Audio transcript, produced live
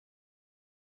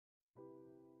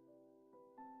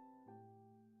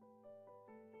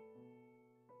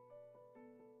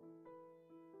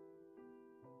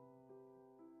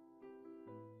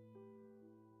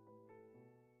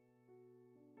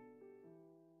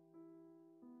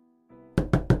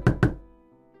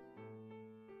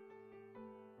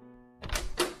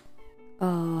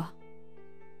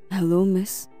Hello,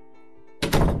 miss.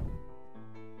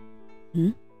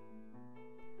 Hmm?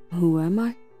 Who am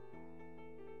I?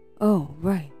 Oh,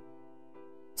 right.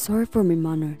 Sorry for my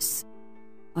manners.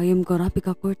 I am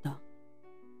Kurapika Kurta.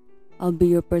 I'll be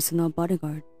your personal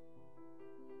bodyguard.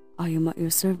 I am at your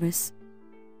service.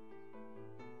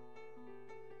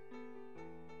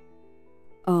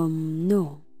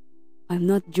 No. I'm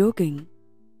not joking.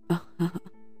 I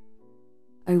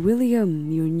really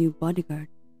am your new bodyguard.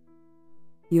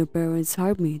 Your parents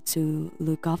hired me to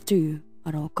look after you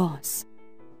at all costs.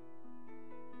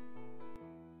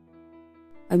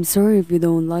 I'm sorry if you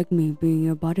don't like me being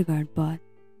your bodyguard, but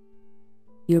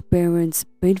your parents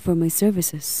paid for my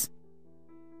services.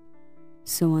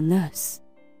 So unless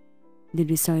they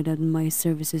decided my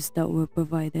services that were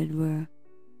provided were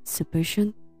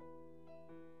sufficient,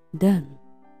 then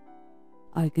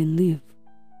I can leave.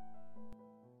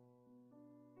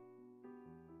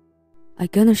 I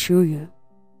can assure you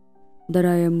that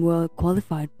I am well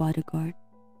qualified bodyguard.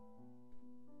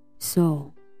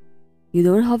 So, you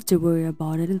don't have to worry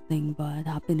about anything bad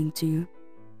happening to you.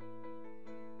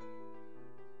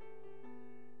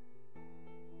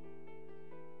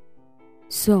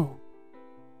 So,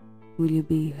 will you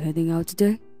be heading out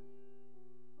today?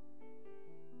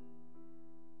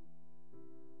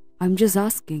 I'm just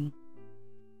asking.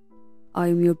 I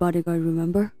am your bodyguard,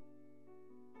 remember?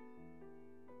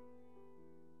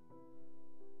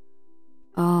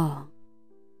 Ah,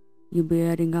 you'll be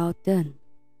heading out then.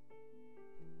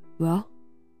 Well,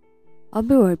 I'll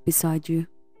be right beside you.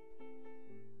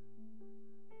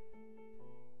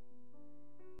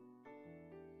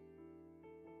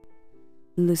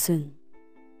 Listen,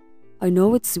 I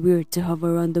know it's weird to have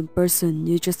a random person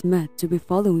you just met to be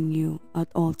following you at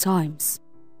all times.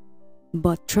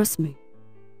 But trust me,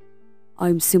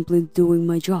 I'm simply doing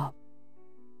my job.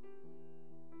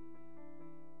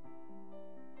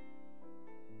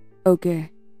 Okay,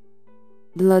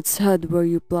 then let's head where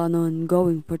you plan on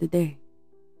going for the day.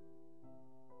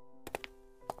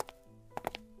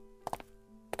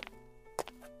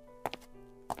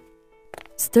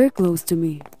 Stay close to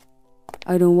me.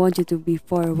 I don't want you to be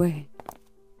far away.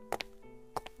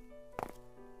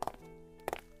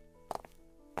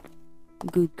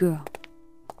 Good girl.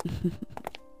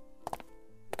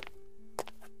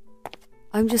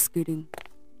 I'm just kidding,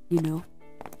 you know.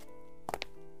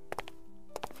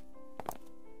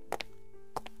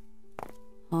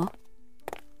 Huh?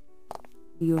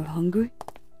 You're hungry?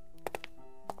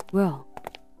 Well,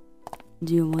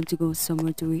 do you want to go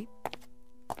somewhere to eat?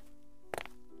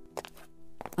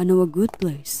 I know a good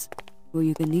place where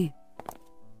you can eat.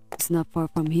 It's not far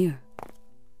from here.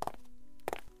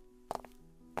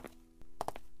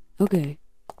 Okay,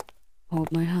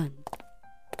 hold my hand.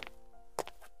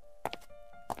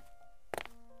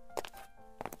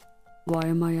 Why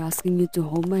am I asking you to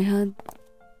hold my hand?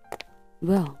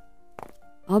 Well,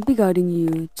 I'll be guiding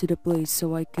you to the place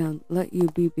so I can't let you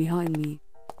be behind me,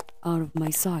 out of my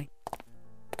sight.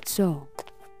 So,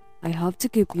 I have to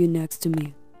keep you next to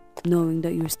me, knowing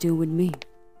that you're still with me.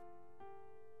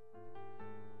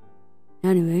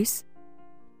 Anyways,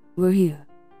 we're here.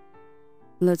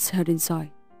 Let's head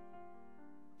inside.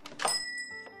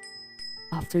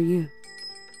 After you.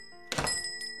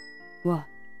 What?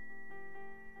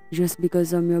 Just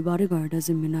because I'm your bodyguard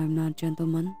doesn't mean I'm not a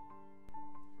gentleman.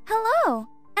 Hello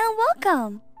and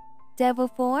welcome, Devil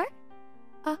 4.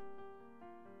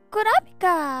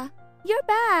 Kurapika, you're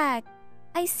back.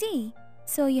 I see.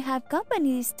 So you have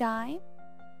company this time?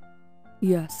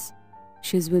 Yes,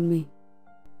 she's with me.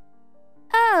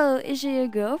 Oh, is she your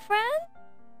girlfriend?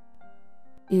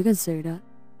 You can say that.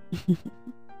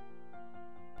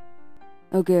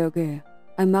 Okay.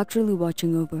 I'm actually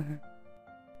watching over her.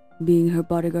 Being her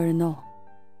bodyguard and all.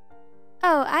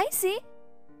 Oh, I see.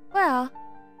 Well,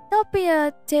 there'll be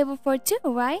a table for two,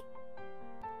 right?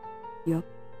 Yup.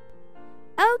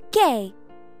 Okay.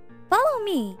 Follow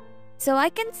me, so I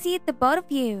can see the both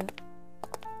of you.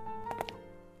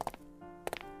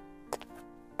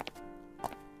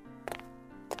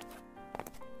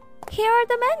 Here are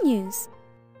the menus.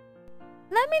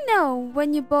 Let me know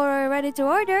when you both are ready to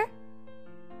order.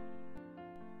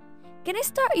 Can I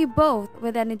start you both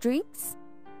with any drinks?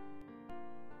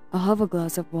 I'll have a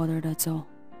glass of water, that's all.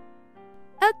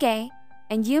 Okay,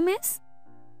 and you, miss?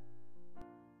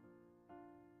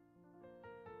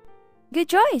 Good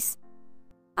choice.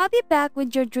 I'll be back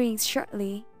with your drinks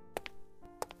shortly.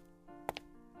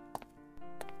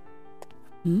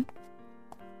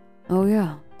 Oh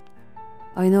yeah,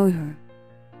 I know her.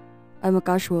 I'm a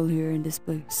casual here in this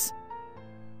place.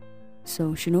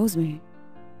 So she knows me.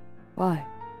 Why?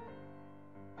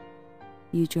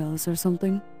 You jealous or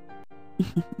something?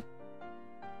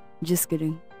 Just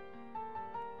kidding.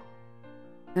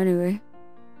 Anyway,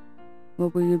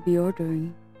 what will you be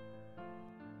ordering?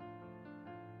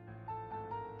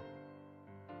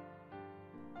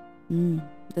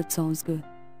 That sounds good.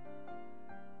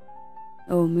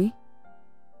 Oh, me?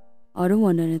 I don't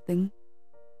want anything.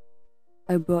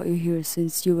 I brought you here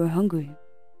since you were hungry,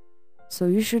 so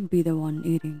you should be the one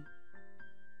eating.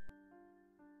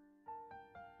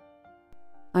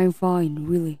 I'm fine,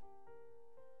 really.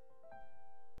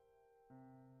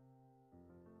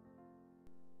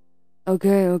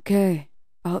 Okay.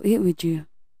 I'll eat with you,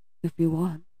 if you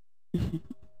want.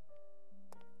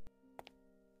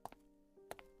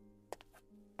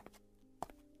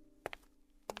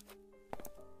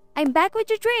 I'm back with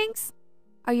your drinks.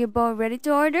 Are you both ready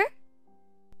to order?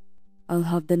 I'll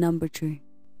have the number 3.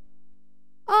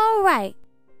 All right.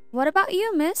 What about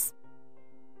you, miss?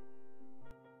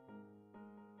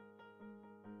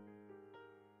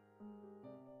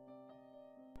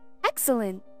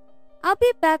 Excellent. I'll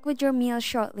be back with your meal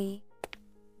shortly.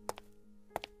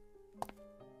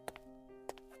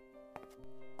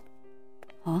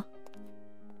 Huh?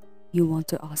 You want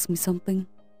to ask me something?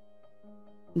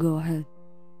 Go ahead.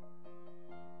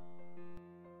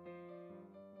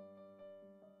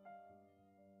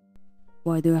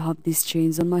 Why do I have these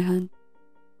chains on my hand?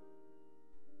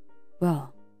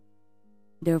 Well,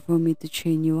 they're for me to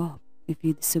chain you up if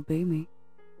you disobey me.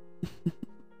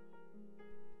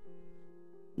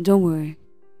 Don't worry,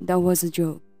 that was a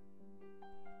joke.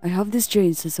 I have these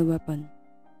chains as a weapon.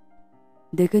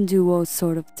 They can do all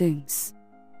sort of things.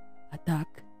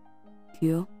 Attack,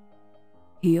 kill,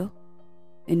 heal,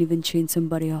 and even chain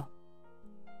somebody up.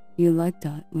 You like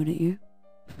that, wouldn't you?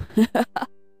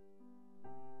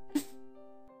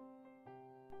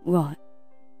 What?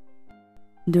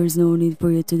 There's no need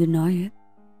for you to deny it.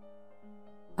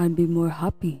 I'd be more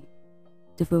happy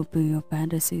to fulfill your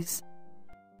fantasies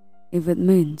if it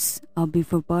means I'll be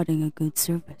providing a good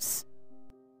service.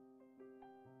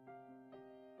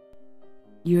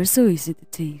 You're so easy to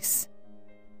tease.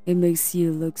 It makes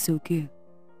you look so cute.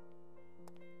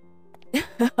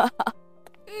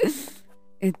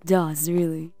 It does,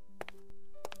 really.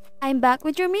 I'm back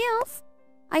with your meals.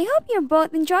 I hope you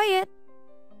both enjoy it.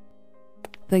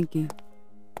 Thank you.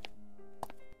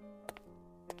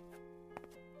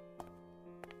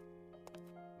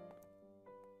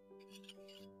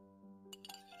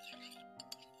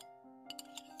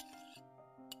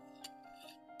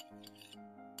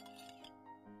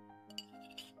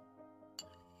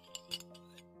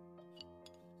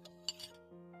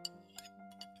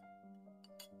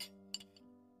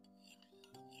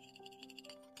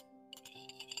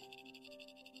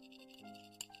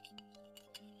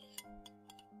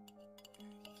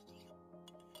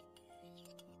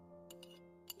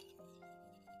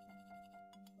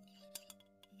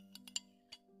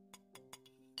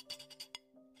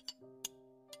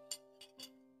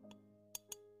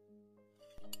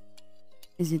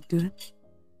 Is it good?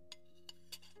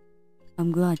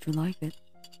 I'm glad you like it.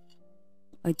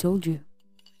 I told you,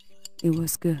 it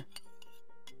was good.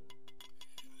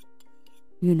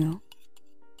 You know,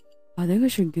 I think I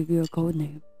should give you a code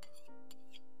name.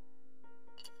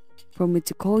 For me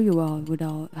to call you out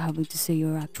without having to say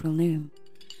your actual name.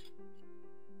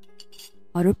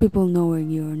 Other people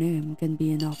knowing your name can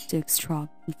be enough to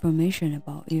extract information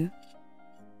about you.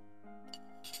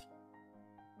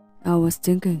 I was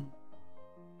thinking,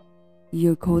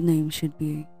 your code name should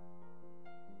be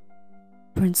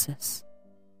Princess.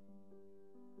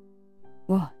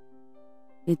 What?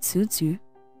 It suits you?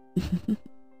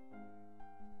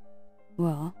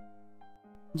 Well,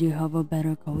 do you have a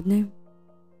better code name?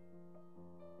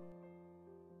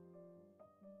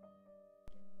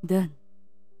 Then,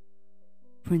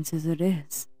 Princess it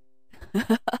is.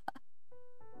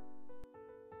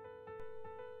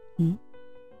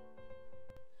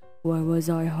 Why was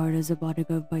I hired as a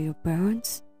bodyguard by your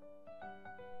parents?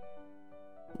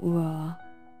 Well,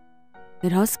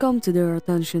 it has come to their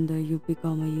attention that you've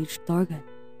become a huge target,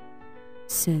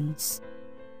 since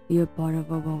you're part of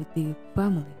a wealthy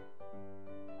family.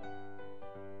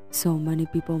 So many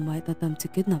people might attempt to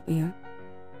kidnap you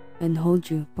and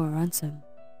hold you for ransom.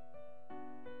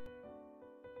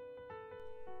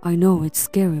 I know it's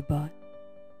scary, but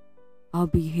I'll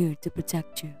be here to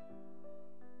protect you.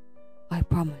 I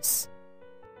promise.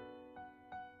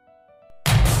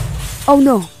 Oh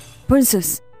no!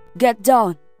 Princess! Get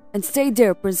down! And stay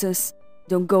there, Princess!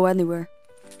 Don't go anywhere.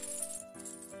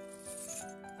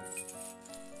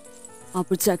 I'll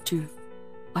protect you.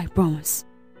 I promise.